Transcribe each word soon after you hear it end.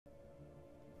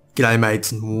G'day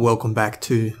mates and welcome back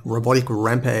to Robotic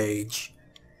Rampage.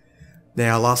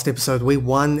 Now last episode we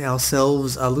won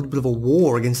ourselves a little bit of a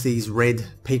war against these red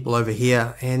people over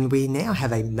here, and we now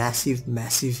have a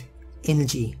massive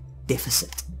energy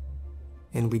deficit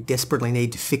and we desperately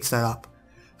need to fix that up.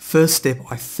 First step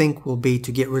I think will be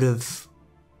to get rid of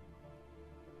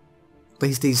at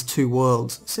least these two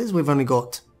worlds. It says we've only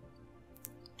got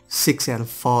 6 out of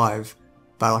 5,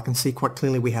 but I can see quite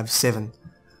clearly we have 7.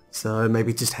 So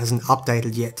maybe it just hasn't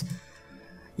updated yet.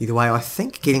 Either way, I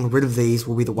think getting rid of these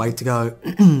will be the way to go.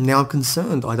 Now I'm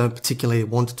concerned I don't particularly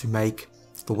want to make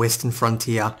the Western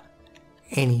Frontier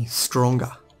any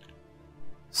stronger.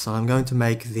 So I'm going to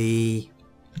make the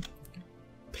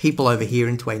people over here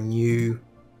into a new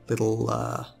little,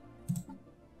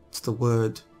 what's the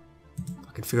word?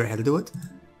 I can figure out how to do it.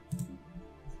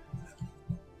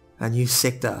 A new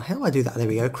sector. How do I do that? There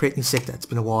we go. Create new sector. It's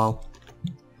been a while.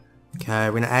 Okay,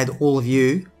 we're going to add all of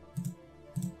you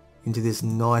into this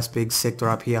nice big sector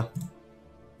up here.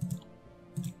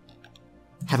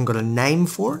 Haven't got a name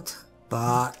for it,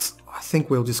 but I think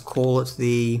we'll just call it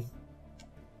the,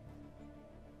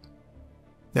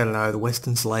 I don't know, the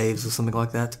Western Slaves or something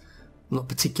like that. I'm not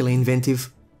particularly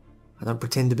inventive. I don't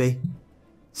pretend to be.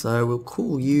 So we'll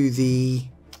call you the,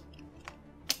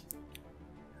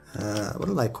 what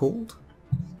are they called?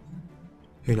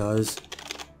 Who knows?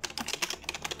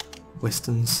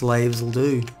 Western Slaves will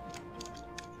do.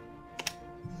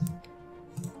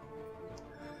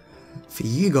 For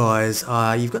you guys,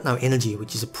 you've got no energy,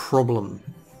 which is a problem.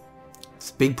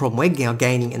 It's a big problem. We're now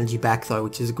gaining energy back though,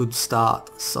 which is a good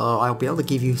start. So I'll be able to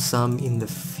give you some in the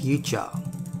future.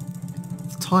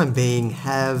 For the time being,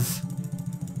 have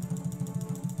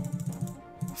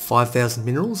 5,000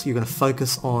 minerals. You're going to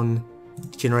focus on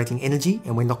generating energy,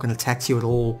 and we're not going to tax you at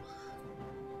all.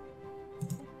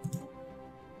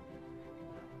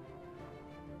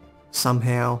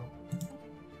 Somehow.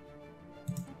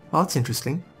 Oh, that's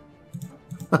interesting.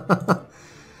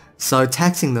 So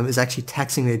taxing them is actually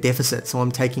taxing their deficit, so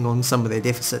I'm taking on some of their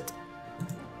deficit.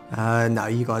 No,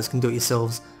 you guys can do it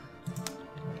yourselves.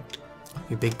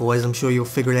 You big boys, I'm sure you'll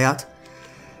figure it out.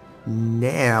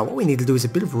 Now, what we need to do is a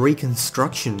bit of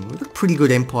reconstruction. We've got a pretty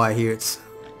good empire here. It's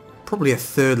probably a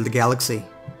third of the galaxy.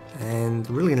 And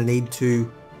we're really going to need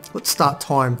to, let's start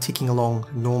time ticking along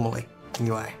normally.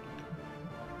 Anyway.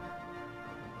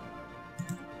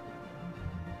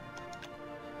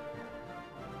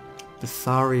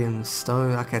 Betharian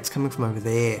stone. Okay, it's coming from over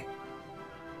there.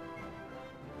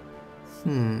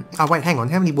 Oh wait, hang on.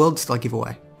 How many worlds did I give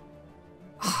away?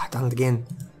 Ah, I've done it again.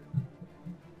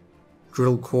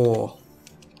 Drill core.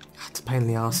 It's a pain in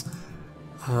the ass.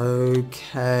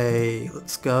 Okay,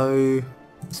 let's go.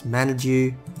 Let's manage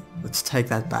you. Let's take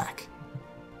that back.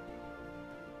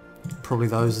 Probably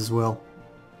those as well.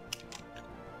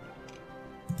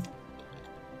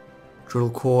 Drill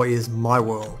core is my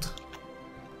world.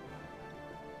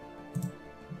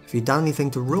 Have you done anything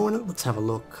to ruin it? Let's have a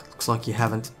look. Looks like you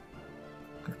haven't.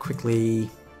 Quickly.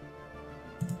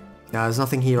 Now, there's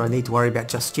nothing here I need to worry about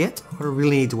just yet. What I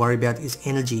really need to worry about is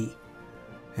energy.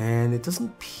 And it doesn't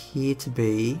appear to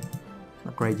be...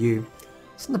 Upgrade you.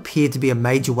 It doesn't appear to be a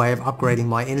major way of upgrading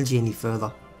my energy any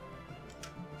further.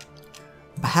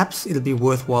 Perhaps it'll be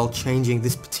worthwhile changing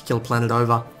this particular planet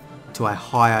over to a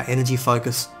higher energy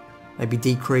focus. Maybe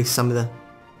decrease some of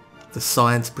the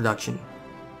science production.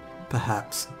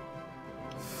 Perhaps.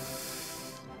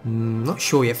 Not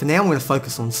sure yet. For now I'm going to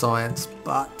focus on science,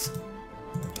 but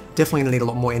definitely going to need a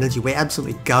lot more energy. We're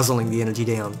absolutely guzzling the energy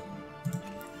down.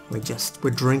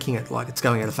 We're drinking it like it's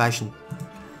going out of fashion.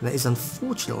 And that is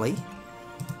unfortunately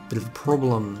a bit of a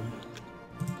problem.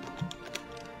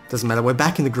 Doesn't matter, we're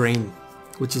back in the green,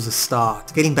 which is a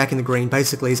start. Getting back in the green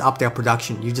basically has upped our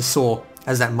production. You just saw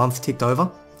as that month ticked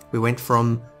over, we went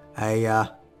from a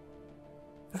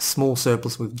small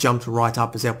surplus, we've jumped right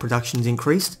up as our production's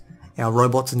increased. Our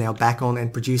robots are now back on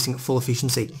and producing at full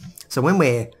efficiency. So when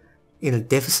we're in a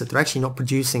deficit, they're actually not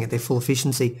producing at their full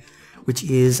efficiency, which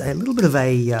is a little bit of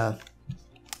a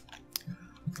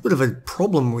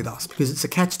problem with us, because it's a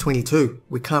catch-22.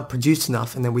 We can't produce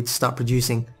enough, and then we'd start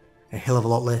producing a hell of a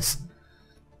lot less.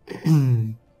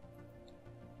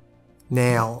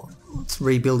 Now, let's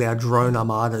rebuild our drone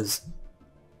armadas.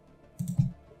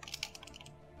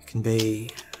 It can be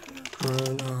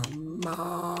drone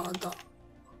armada.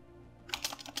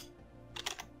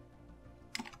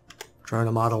 Drone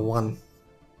Armada 1.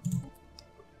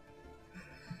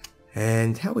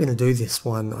 And how are we going to do this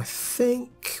one? I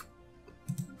think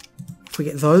if we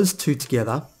get those two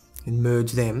together and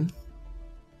merge them,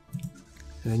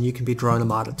 and then you can be Drone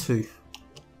Armada 2.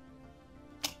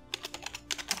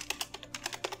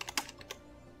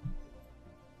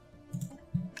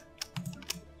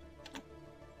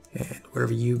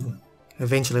 wherever you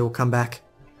eventually will come back.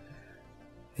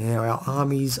 Now our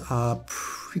armies are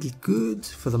pretty good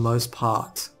for the most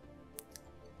part.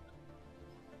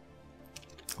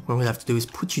 What we'll have to do is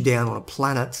put you down on a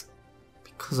planet,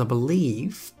 because I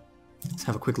believe, let's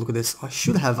have a quick look at this, I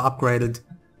should have upgraded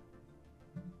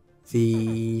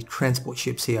the transport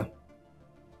ships here.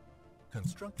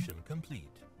 Construction complete.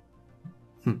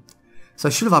 So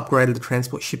I should have upgraded the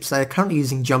transport ships. They are currently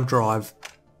using jump drive.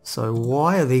 So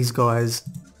why are these guys,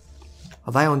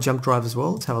 are they on jump drive as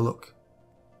well? Let's have a look.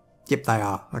 Yep, they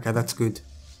are. Okay, that's good.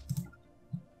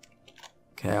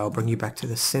 Okay, I'll bring you back to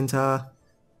the center.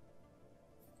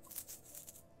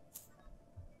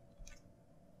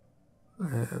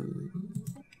 I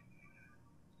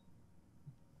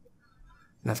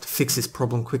have to fix this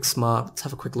problem quick smart. Let's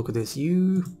have a quick look at this.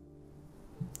 You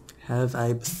have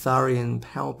a Btharian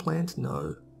power plant?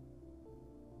 No.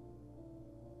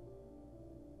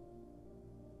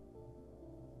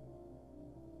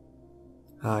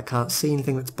 I can't see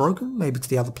anything that's broken. Maybe it's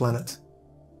the other planet.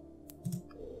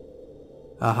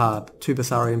 Aha, 2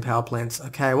 Btharian power plants.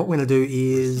 Okay, what we're going to do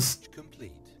is...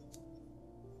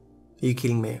 Are you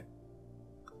kidding me?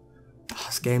 Oh,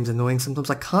 this game's annoying.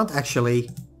 Sometimes I can't actually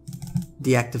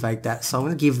deactivate that. So I'm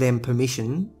going to give them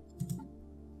permission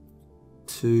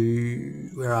to...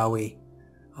 Where are we?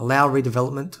 Allow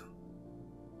redevelopment.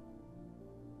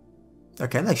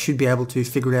 Okay, they should be able to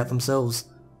figure it out themselves.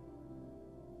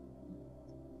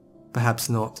 Perhaps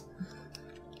not.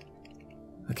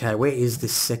 Okay, where is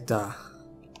this sector?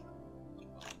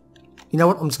 You know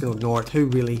what? I'm just going to ignore it. Who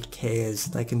really cares?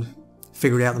 They can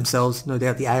figure it out themselves. No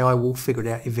doubt the AI will figure it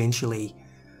out eventually.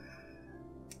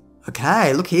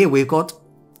 Okay, look here. We've got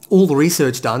all the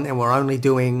research done and we're only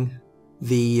doing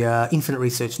the infinite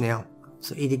research now.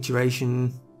 So edict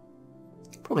duration.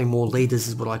 Probably more leaders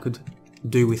is what I could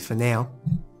do with for now.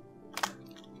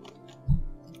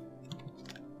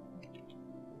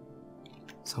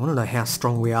 So I want to know how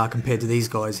strong we are compared to these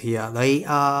guys here. They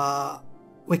are...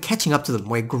 We're catching up to them.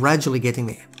 We're gradually getting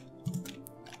there.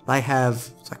 They have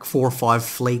like 4 or 5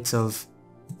 fleets of...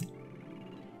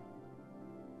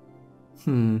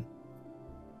 Yeah,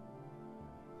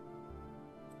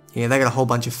 they got a whole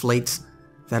bunch of fleets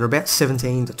that are about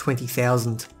 17 to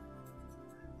 20,000.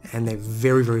 And they're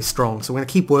very, very strong. So we're going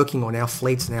to keep working on our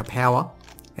fleets and our power.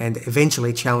 And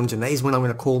eventually challenge them. That is when I'm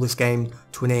going to call this game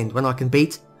to an end. When I can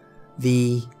beat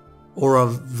the Aura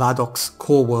Vardok's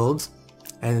core worlds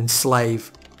and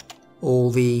enslave all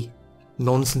the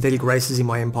non-synthetic races in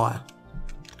my empire.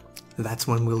 That's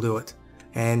when we'll do it.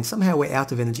 And somehow we're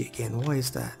out of energy again. Why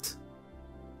is that?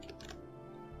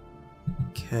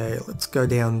 Okay, let's go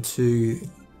down to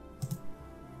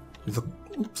the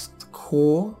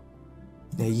core.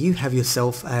 Now you have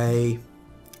yourself a...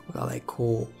 What are they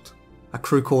called? A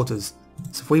crew quarters.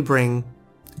 So if we bring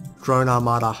Drone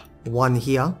Armada 1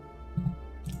 here,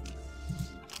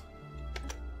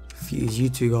 fuse you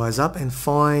 2 guys up and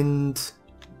find...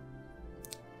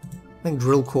 I think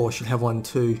Drill Corps should have one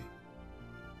too.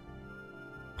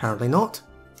 Apparently not.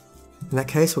 In that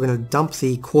case we're going to dump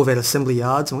the Corvette assembly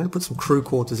yards and we're going to put some crew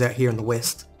quarters out here in the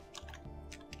west.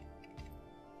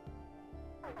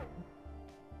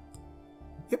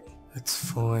 Yep, that's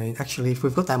fine. Actually, if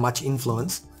we've got that much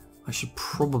influence, I should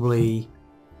probably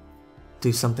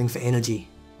do something for energy.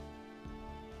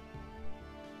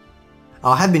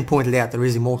 I have been pointed out there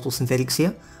is immortal synthetics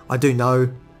here. I do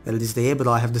know that it is there, but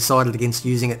I have decided against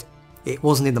using it. It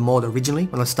wasn't in the mod originally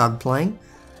when I started playing,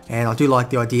 and I do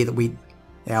like the idea that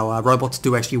our robots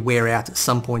do actually wear out at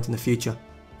some point in the future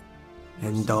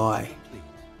and die.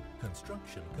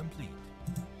 Construction complete.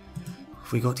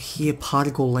 If we got here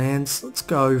particle lance, let's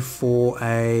go for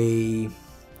a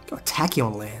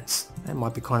tachyon lance. That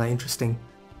might be kind of interesting.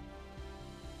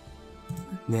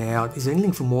 Now, is there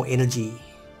anything for more energy?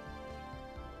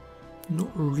 Not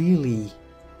really.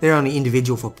 They're only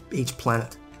individual for each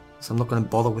planet, so I'm not going to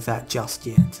bother with that just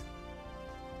yet.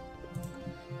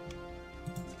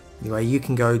 Anyway, you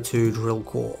can go to Drill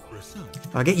Corps.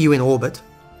 I'll get you in orbit.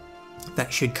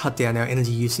 That should cut down our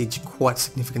energy usage quite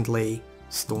significantly.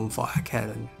 Stormfire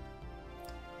cannon.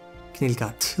 Kinetic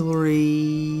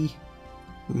artillery.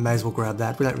 We may as well grab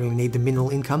that. We don't really need the mineral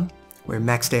income. We're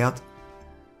maxed out.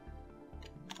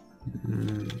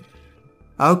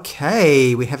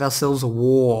 Okay, we have ourselves a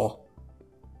war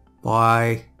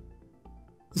by...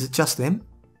 Is it just them?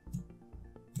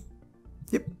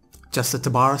 Yep, just the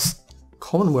Stellaris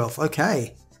Commonwealth.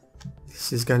 Okay,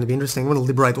 this is going to be interesting. We're going to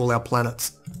liberate all our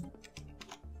planets.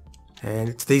 And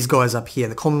it's these guys up here,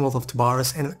 the Commonwealth of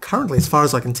Stellaris, and currently, as far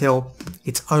as I can tell,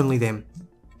 it's only them.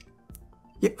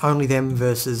 Yep, only them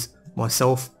versus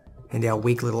myself and our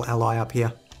weak little ally up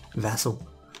here. vassal.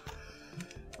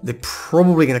 They're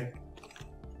probably going to...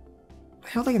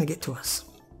 How are they going to get to us?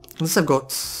 Unless they've got...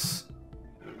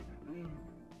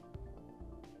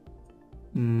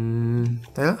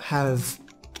 they don't have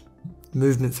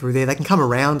movement through there. They can come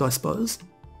around, I suppose.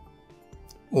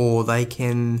 Or they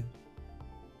can...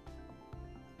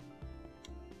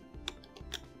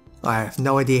 I have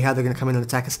no idea how they're going to come in and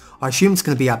attack us. I assume it's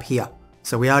going to be up here.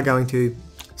 So we are going to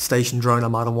station Drone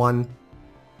Armada 1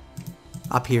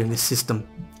 up here in this system,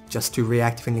 just to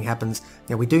react if anything happens.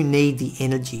 Now we do need the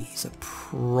energy, is a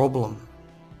problem.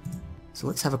 So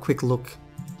let's have a quick look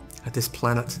at this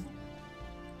planet.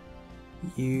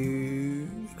 You're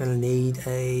going to need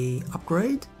a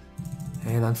upgrade,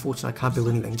 and unfortunately I can't build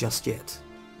anything just yet.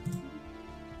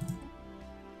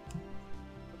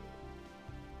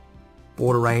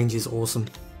 Border range is awesome.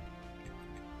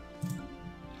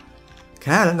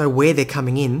 Okay, I don't know where they're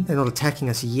coming in. They're not attacking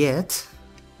us yet.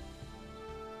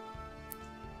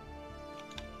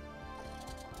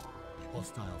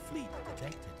 Hostile fleet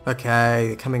detected. Okay,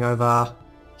 they're coming over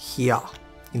here.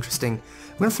 Interesting.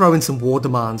 I'm going to throw in some war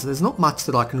demands. There's not much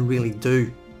that I can really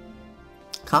do.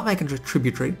 Can't make a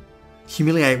tributary.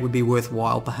 Humiliate would be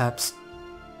worthwhile, perhaps.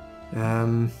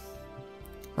 I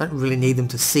don't really need them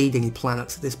to seed any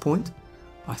planets at this point.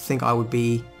 I think I would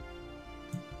be...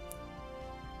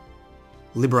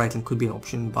 Liberating could be an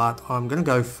option, but I'm going to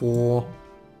go for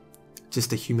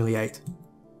just a humiliate.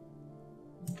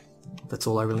 That's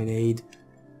all I really need.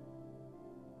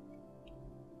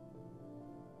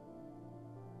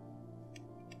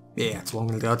 Yeah, it's long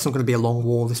going to go. It's not going to be a long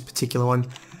war, this particular one.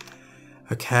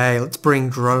 Okay, let's bring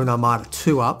Drone Armada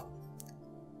 2 up.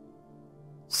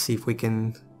 See if we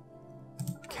can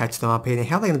catch them up here. Now,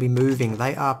 how are they going to be moving?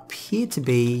 They appear to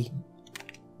be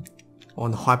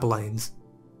on hyperlanes,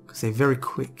 because they're very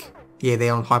quick. Yeah,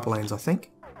 they're on hyperlanes, I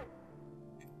think.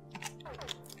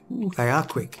 Ooh, they are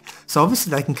quick. So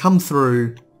obviously they can come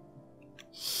through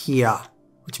here,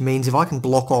 which means if I can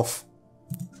block off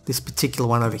this particular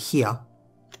one over here,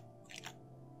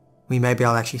 we may be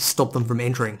able to actually stop them from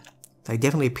entering. They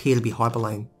definitely appear to be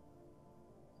hyperlane.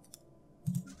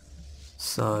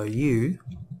 So you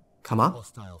come up.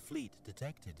 Hostile fleet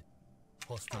detected.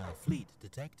 Hostile fleet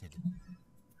detected.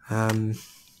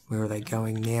 Where are they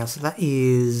going now? So that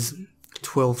is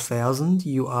 12,000.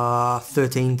 You are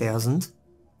 13,000.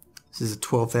 This is a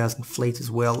 12,000 fleet as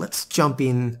well. Let's jump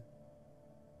in.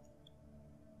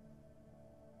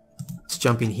 Let's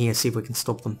jump in here, see if we can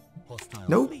stop them. Hostile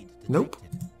Nope. fleet Nope.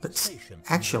 detected. Let's Station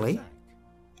under actually attack.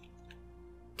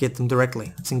 get them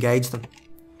directly. Let's engage them.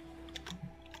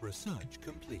 Research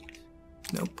complete.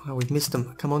 Nope. Oh, we've missed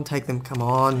them. Come on, take them. Come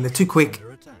on. They're too quick.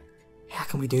 Under attack. How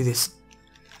can we do this?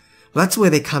 Well, that's where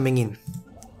they're coming in.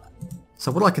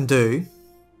 So what I can do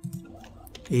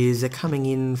is they're coming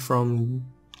in from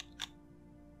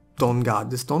Dawnguard.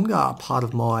 This Dawnguard are part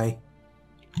of my...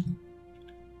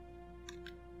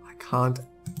 I can't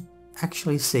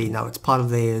actually see. No, it's part of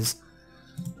theirs.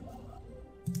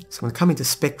 So I'm going to come into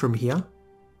Spectrum here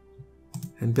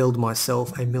and build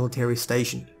myself a military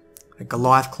station. A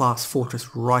Goliath class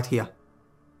fortress right here.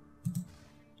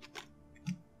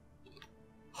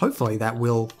 Hopefully that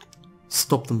will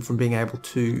stop them from being able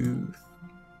to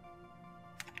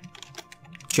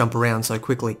jump around so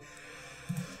quickly.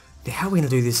 Now, how are we going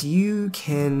to do this? You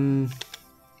can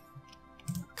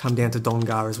come down to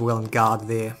Dongar as well and guard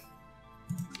there.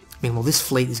 Meanwhile, this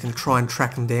fleet is going to try and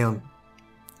track them down.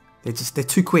 They're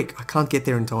too quick. I can't get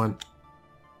there in time.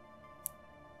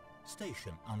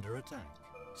 Station under attack.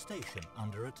 Station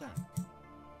under attack.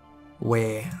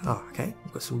 Where? Oh, okay.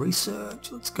 We've got some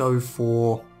research. Let's go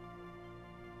for...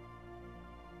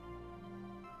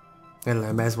 I don't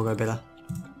know, may as well go better.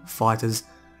 Fighters.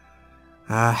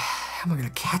 How am I going to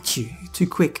catch you? You're too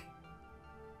quick.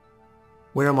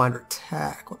 Where am I under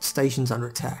attack? What station's under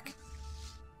attack?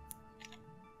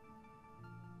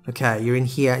 Okay, you're in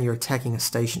here and you're attacking a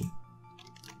station.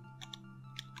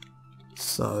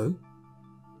 So...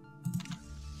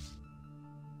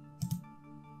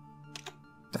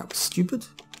 that was stupid.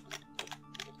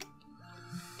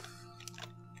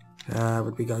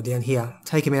 Would we go down here?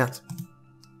 Take him out.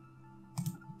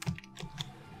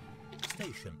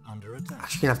 Station under attack.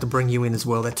 Actually gonna have to bring you in as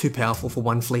well. They're too powerful for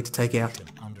one fleet to take out.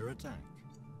 Station under attack.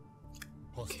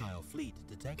 Hostile fleet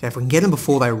detected. Okay, if we can get them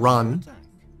before they run, Attack.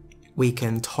 we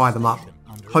can tie them up.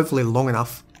 Hopefully long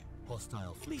enough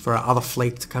Hostile fleet. for our other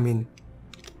fleet to come in.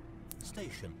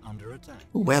 Station under attack.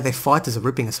 Ooh, wow, their fighters are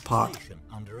ripping us apart. Station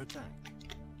under attack.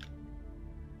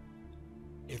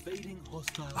 Evading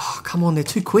hostile Oh, come on, they're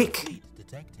too quick. fleet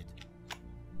detected.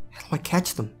 How do I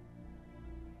catch them?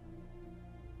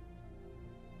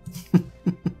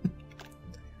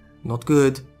 Not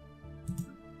good.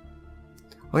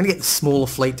 I'm going to get the smaller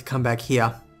fleet to come back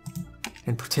here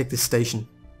and protect this station.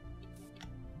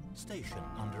 Station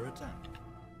under attack.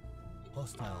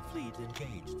 Hostile fleet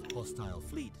engaged. Hostile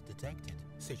fleet detected.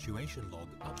 Situation log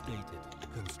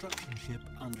updated. Construction ship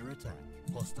under attack.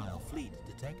 Hostile fleet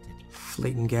detected.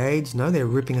 Fleet engaged. No, they're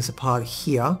ripping us apart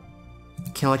here.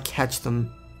 Can I catch them?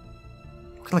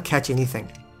 Can I catch anything?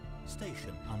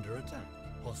 Station under attack.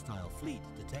 Hostile fleet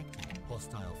detected.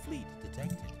 Hostile fleet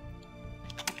detected.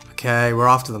 Okay, we're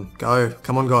after them. Go.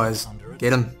 Come on, guys. Get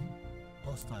them.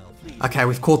 Hostile fleet. Okay,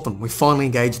 we've caught them. We've finally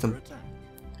engaged them.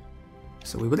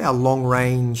 So we've got our long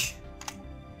range.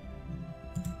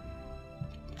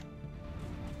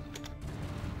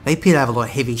 They appear to have a lot of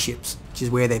heavy ships, which is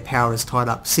where their power is tied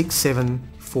up. 6, 7,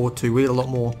 4, 2. We got a lot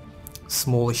more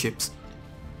smaller ships.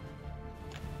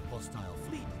 Hostile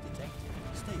fleet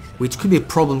detected. Station. Which could be a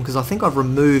problem because I think I've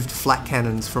removed flat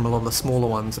cannons from a lot of the smaller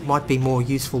ones. It might be more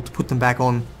useful to put them back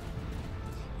on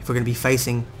if we're going to be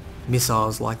facing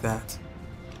missiles like that.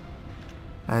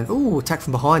 And, ooh, attack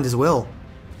from behind as well.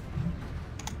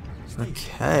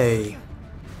 Okay.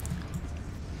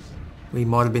 We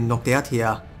might have been knocked out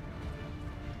here.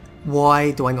 Why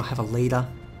do I not have a leader?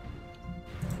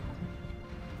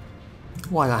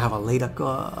 Why not have a leader?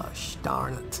 Gosh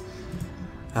darn it.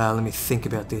 Let me think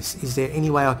about this. Is there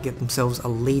any way I can get themselves a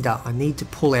leader? I need to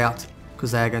pull out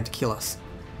because they are going to kill us.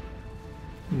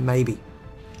 Maybe.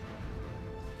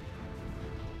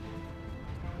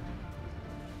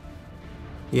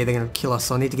 Yeah, they're going to kill us,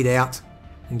 so I need to get out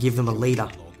and give them a leader.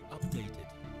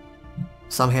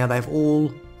 Somehow they've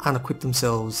all unequipped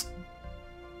themselves.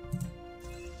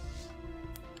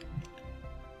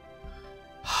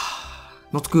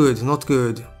 Not good, not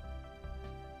good.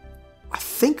 I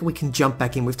think we can jump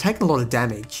back in. We've taken a lot of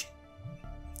damage,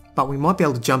 but we might be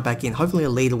able to jump back in. Hopefully a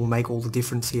leader will make all the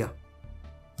difference here.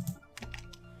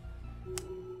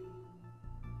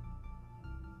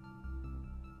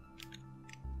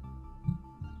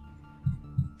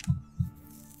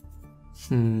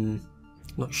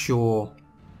 Not sure.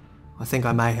 I think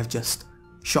I may have just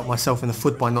shot myself in the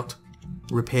foot by not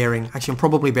repairing. Actually, I'm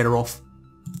probably better off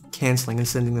cancelling and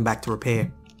sending them back to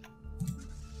repair.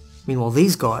 Meanwhile,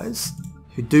 these guys,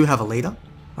 who do have a leader,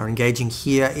 are engaging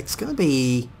here. It's going to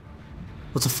be...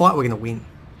 well, it's a fight we're going to win.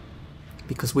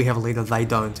 Because we have a leader, they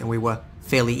don't, and we were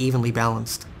fairly evenly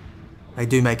balanced. They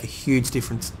do make a huge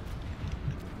difference.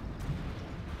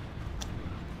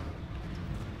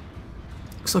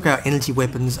 Looks like our energy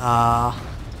weapons are...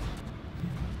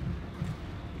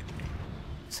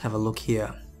 let's have a look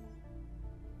here.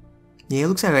 Yeah, it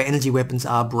looks like our energy weapons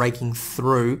are breaking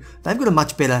through. They've got a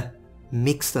much better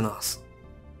mix than us.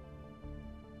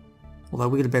 Although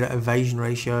we got a better evasion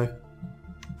ratio.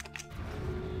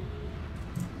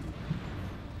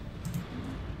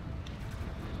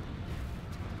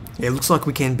 Yeah, it looks like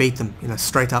we can beat them in a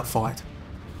straight up fight.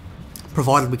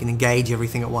 Provided we can engage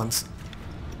everything at once.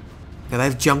 Now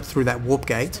they've jumped through that warp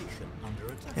gate.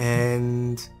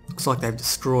 And looks like they've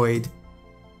destroyed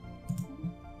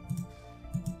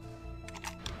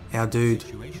our dude.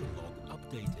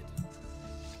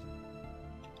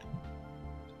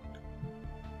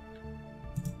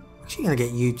 Actually going to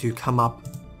get you to come up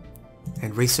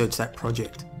and research that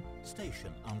project.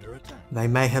 They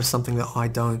may have something that I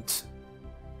don't.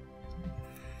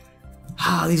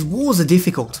 These wars are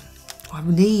difficult. I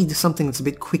need something that's a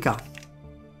bit quicker.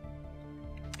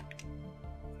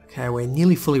 Okay, we're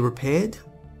nearly fully repaired.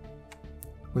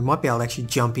 We might be able to actually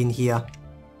jump in here.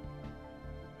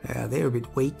 Yeah, they're a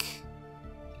bit weak.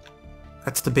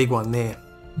 That's the big one there.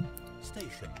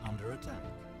 Station under attack.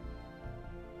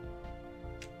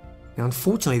 Now,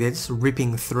 unfortunately, they're just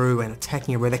ripping through and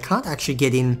attacking everywhere. They can't actually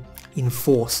get in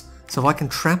force. So if I can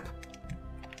trap...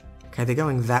 okay, they're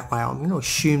going that way. I'm going to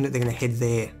assume that they're going to head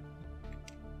there.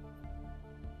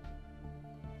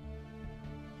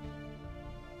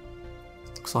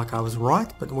 Looks like I was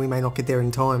right, but we may not get there in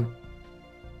time.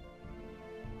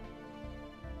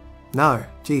 No,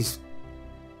 jeez.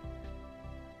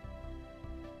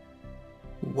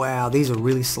 Wow, these are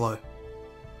really slow.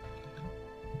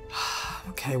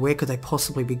 Okay, where could they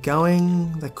possibly be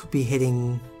going? They could be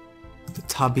heading to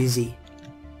Tabizi.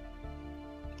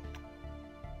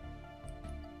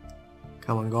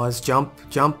 Come on guys, jump,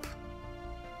 jump.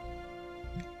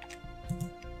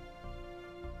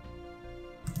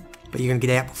 But you're going to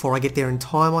get out before I get there in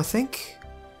time, I think.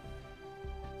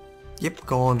 Yep,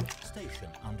 gone.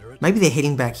 Maybe they're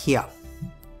heading back here. In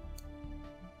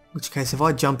which case, if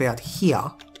I jump out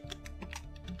here,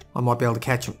 I might be able to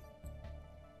catch them.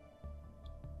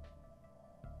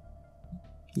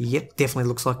 Yep, definitely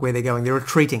looks like where they're going. They're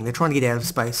retreating. They're trying to get out of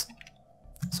space.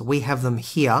 So we have them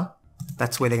here.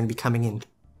 That's where they're going to be coming in.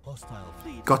 Hostile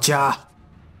fleet. Gotcha!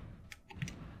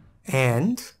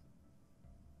 And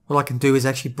what I can do is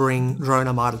actually bring Drone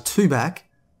Armada 2 back,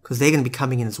 because they're going to be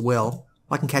coming in as well.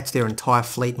 I can catch their entire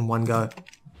fleet in one go.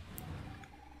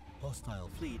 Hostile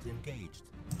fleet engaged.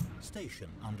 Station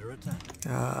under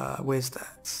attack. Where's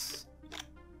that?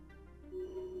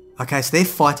 Okay, so they're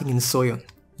fighting in Soyun.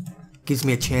 Gives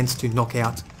me a chance to knock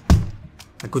out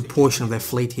a good portion of their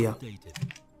fleet here.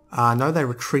 No, they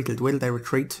retreated. Where did they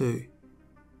retreat to?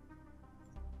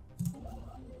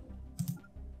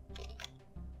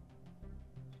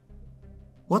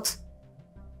 What?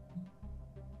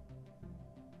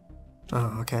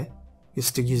 Oh, okay. You're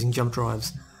still using jump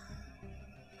drives.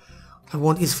 What I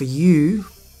want is for you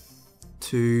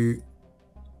to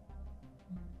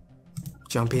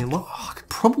jump in. What could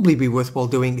probably be worthwhile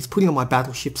doing is putting on my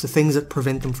battleships the things that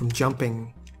prevent them from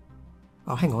jumping.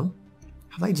 Oh, hang on.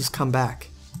 Have they just come back?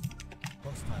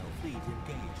 Hostile fleet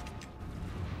engaged.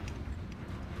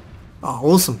 Oh,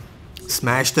 awesome.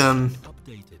 Smashed them.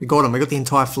 Updated. We got them. We got the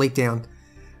entire fleet down.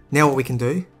 Now what we can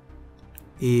do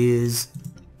is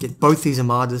get both these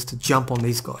armadas to jump on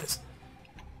these guys.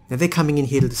 Now they're coming in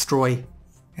here to destroy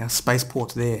our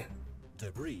spaceport there.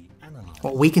 Debris analyzed.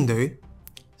 What we can do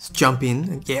is jump in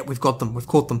and yeah, we've got them. We've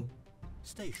caught them.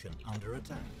 Station under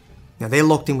attack. Now they're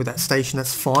locked in with that station.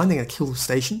 That's fine. They're going to kill the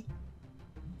station.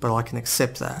 But I can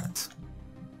accept that.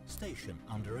 Station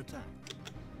under attack.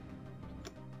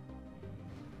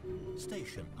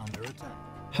 Station under attack.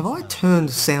 Have I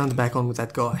turned sound back on with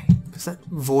that guy? Because that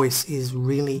voice is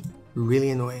really, really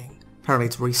annoying. Apparently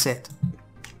it's reset.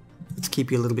 Let's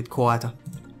keep you a little bit quieter.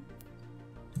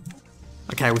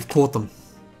 Okay, we've caught them.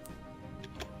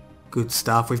 Good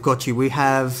stuff. We've got you. We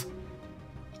have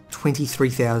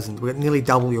 23,000. We've got nearly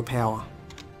double your power.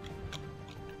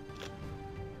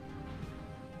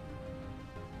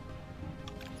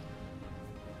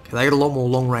 Okay, they got a lot more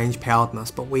long-range power than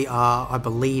us, but we are, I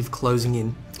believe, closing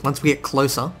in. Once we get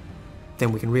closer,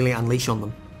 then we can really unleash on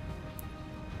them.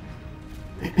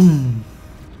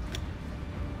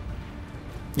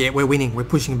 Yeah, we're winning. We're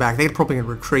pushing back. They're probably going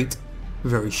to retreat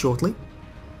very shortly.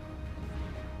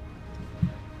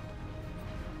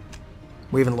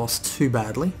 We haven't lost too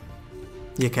badly.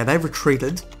 Yeah, okay, they've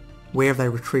retreated. Where have they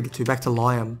retreated to? Back to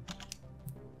Liam.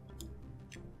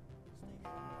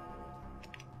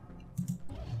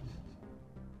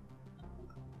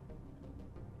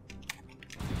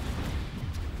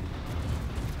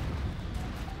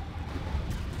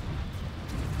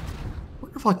 I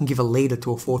wonder if I can give a leader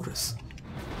to a fortress.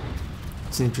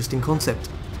 It's an interesting concept.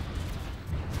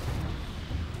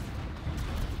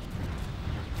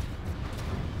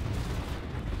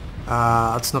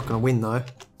 It's not going to win though.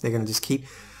 They're going to just keep...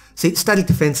 See, static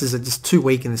defenses are just too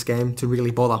weak in this game to really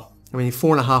bother. I mean,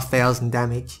 4,500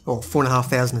 damage, or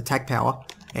 4,500 attack power,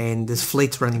 and there's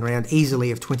fleets running around easily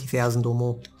of 20,000 or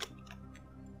more.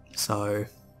 So,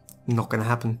 not going to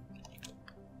happen.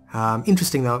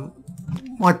 Interesting though.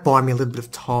 Might buy me a little bit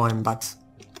of time, but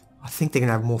I think they're going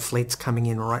to have more fleets coming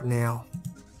in right now.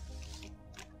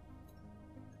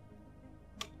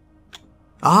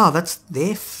 Ah, that's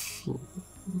their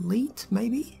fleet,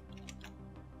 maybe?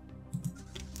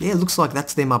 Yeah, it looks like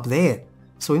that's them up there.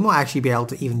 So we might actually be able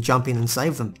to even jump in and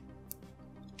save them.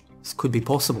 This could be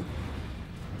possible.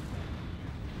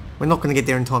 We're not going to get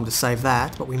there in time to save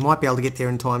that, but we might be able to get there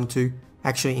in time to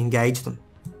actually engage them.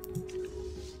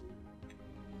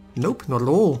 Nope, not at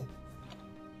all.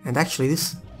 And actually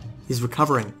this is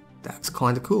recovering. That's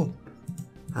kind of cool.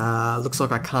 Looks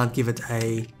like I can't give it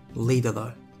a leader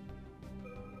though.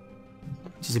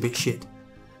 Which is a bit shit.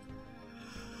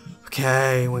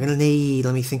 Okay, we're going to need...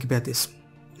 Let me think about this.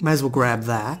 May as well grab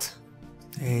that.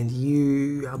 And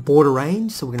you are border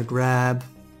range, so we're going to grab...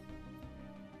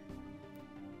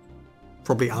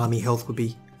 Probably army health would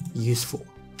be useful.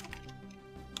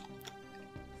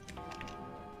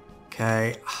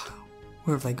 Okay,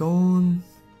 where have they gone?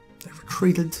 They've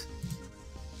retreated.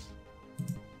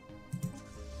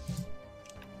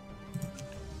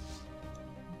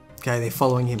 Okay, they're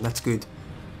following him, that's good.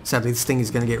 Sadly, this thing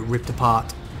is going to get ripped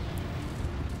apart.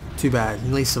 Too bad, he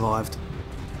at least survived.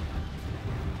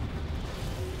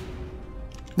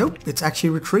 Nope, it's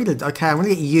actually retreated. Okay, I'm going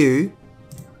to get you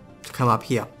to come up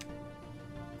here.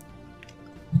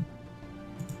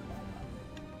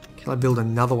 Can I build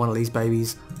another one of these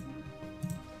babies?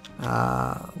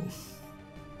 Not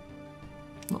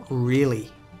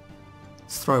really.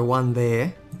 Let's throw one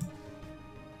there.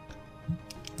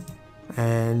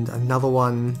 And another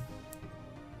one...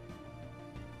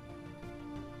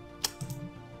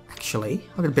 Actually,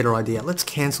 I've got a better idea. Let's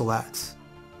cancel that.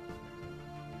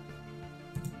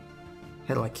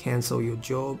 How do I cancel your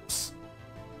jobs?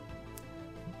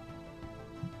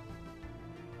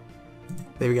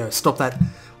 There we go, stop that.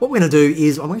 What we're going to do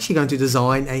is I'm actually going to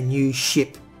design a new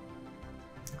ship.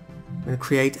 I'm going to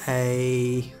create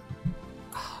a...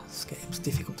 this game's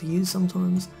difficult to use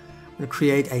sometimes. I'm going to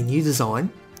create a new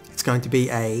design. It's going to be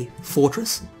a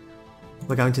fortress.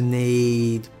 We're going to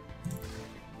need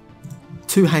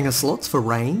 2 hangar slots for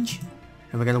range,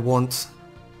 and we're going to want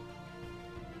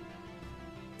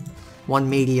 1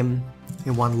 medium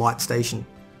and 1 light station.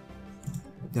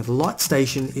 Now the light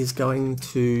station is going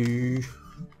to...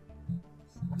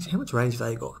 how much range have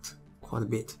they got? Quite a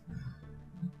bit.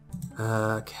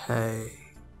 Okay.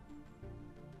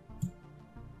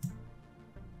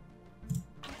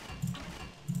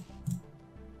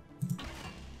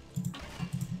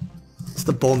 It's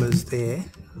the bombers there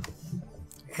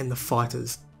and the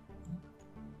fighters.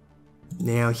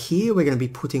 Now here we're going to be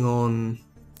putting on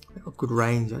a good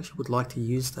range. I actually would like to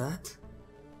use that.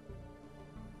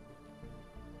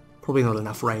 Probably not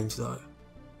enough range though.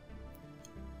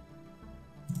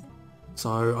 So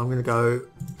I'm going to go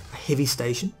a heavy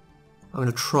station. I'm going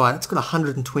to try it. It's got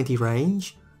 120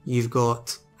 range. You've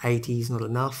got 80 is not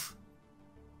enough.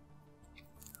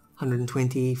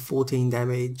 120, 14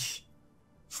 damage,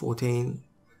 14.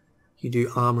 You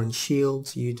do armor and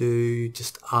shields. You do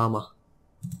just armor.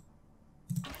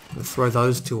 I'm going to throw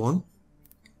those 2 on.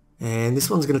 And this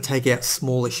one's going to take out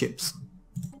smaller ships.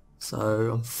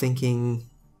 So I'm thinking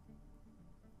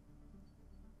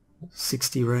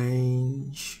 60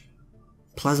 range.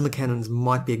 Plasma cannons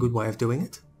might be a good way of doing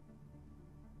it.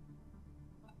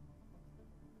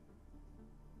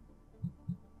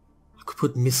 I could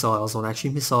put missiles on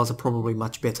actually. Missiles are probably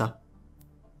much better.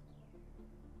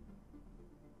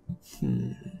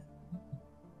 No,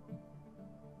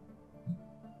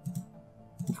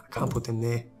 I can't put them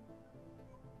there.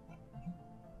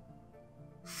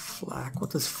 Flak. What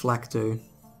does flak do?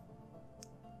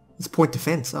 It's point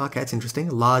defense. Okay, that's interesting.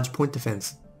 A large point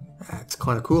defense. That's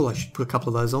kind of cool. I should put a couple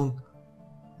of those on.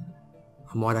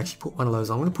 I might actually put one of those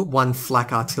on. I'm going to put 1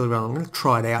 flak artillery on. I'm going to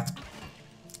try it out.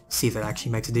 See if it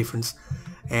actually makes a difference.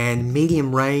 And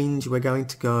medium range, we're going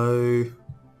to go...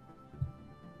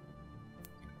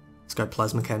 let's go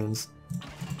plasma cannons.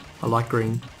 I like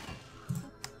green.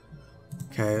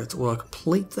 Okay, that's all. I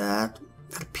complete that.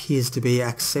 That appears to be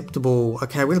acceptable.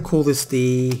 Okay, we're going to call this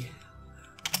the...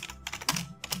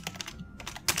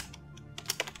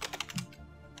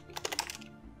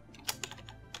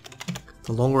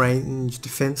 long range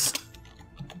defense.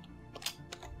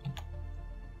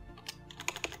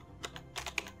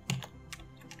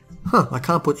 Huh, I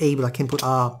can't put E, but I can put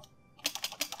R.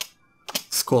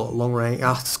 Let's call it long range.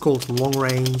 Let's call it long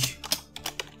range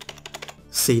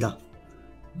cedar.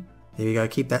 There we go,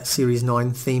 keep that Series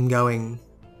 9 theme going.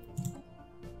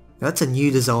 Now that's a new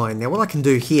design. Now what I can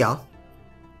do here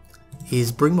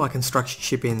is bring my construction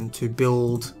ship in to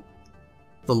build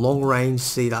the long range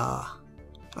cedar.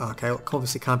 Okay,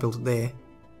 obviously can't build it there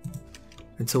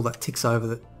until that ticks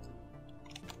over it.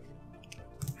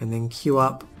 And then queue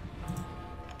up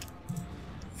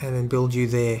and then build you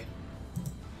there.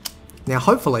 Now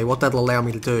hopefully what that'll allow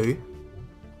me to do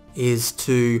is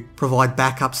to provide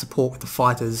backup support with the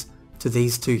fighters to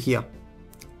these 2 here.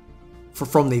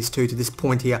 From these 2 to this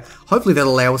point here. Hopefully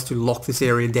that'll allow us to lock this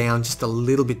area down just a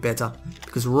little bit better,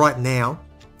 because right now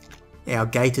our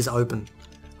gate is open.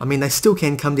 I mean, they still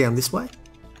can come down this way,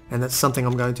 and that's something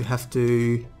I'm going to have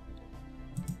to...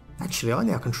 actually, I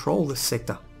now control this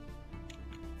sector.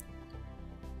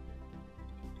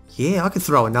 Yeah, I could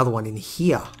throw another one in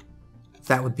here.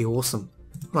 That would be awesome.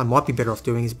 What I might be better off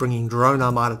doing is bringing Drone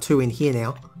Armada 2 in here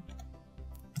now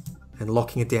and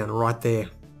locking it down right there.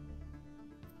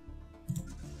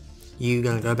 You're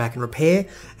going to go back and repair,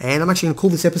 and I'm actually going to call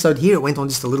this episode here. It went on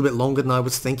just a little bit longer than I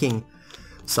was thinking.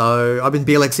 So, I've been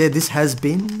Blxz. This has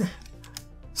been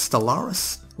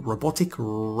Stellaris Robotic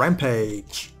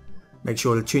Rampage. Make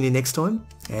sure to tune in next time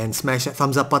and smash that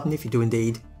thumbs up button if you do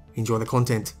indeed enjoy the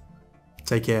content.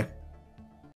 Take care.